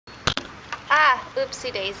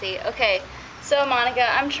Oopsie daisy. Okay, so Monica,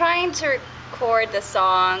 I'm trying to record the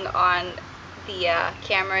song on the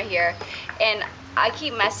camera here, and I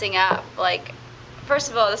keep messing up. Like,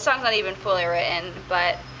 first of all, the song's not even fully written,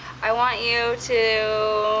 but I want you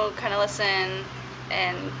to kind of listen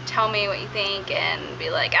and tell me what you think and be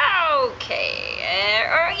like, oh, okay,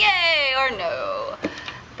 or yay, or no.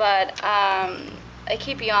 But I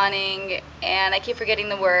keep yawning, and I keep forgetting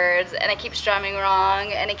the words, and I keep strumming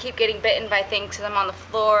wrong, and I keep getting bitten by things because I'm on the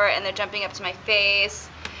floor and they're jumping up to my face,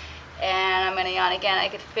 and I'm gonna yawn again. I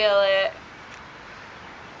could feel it.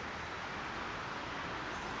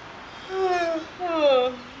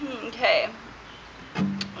 Okay.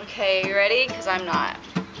 Okay, you ready? Because I'm not.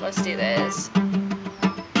 Let's do this.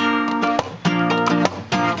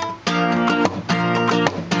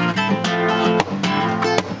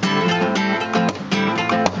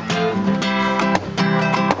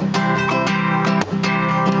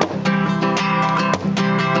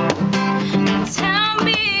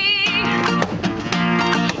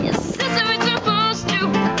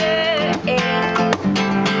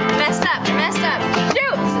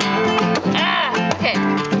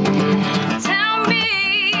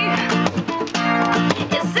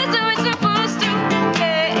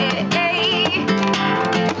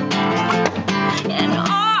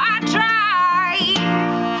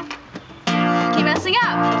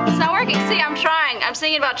 Up. It's not working. See, I'm trying. I'm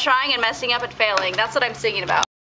singing about trying and messing up and failing. That's what I'm singing about.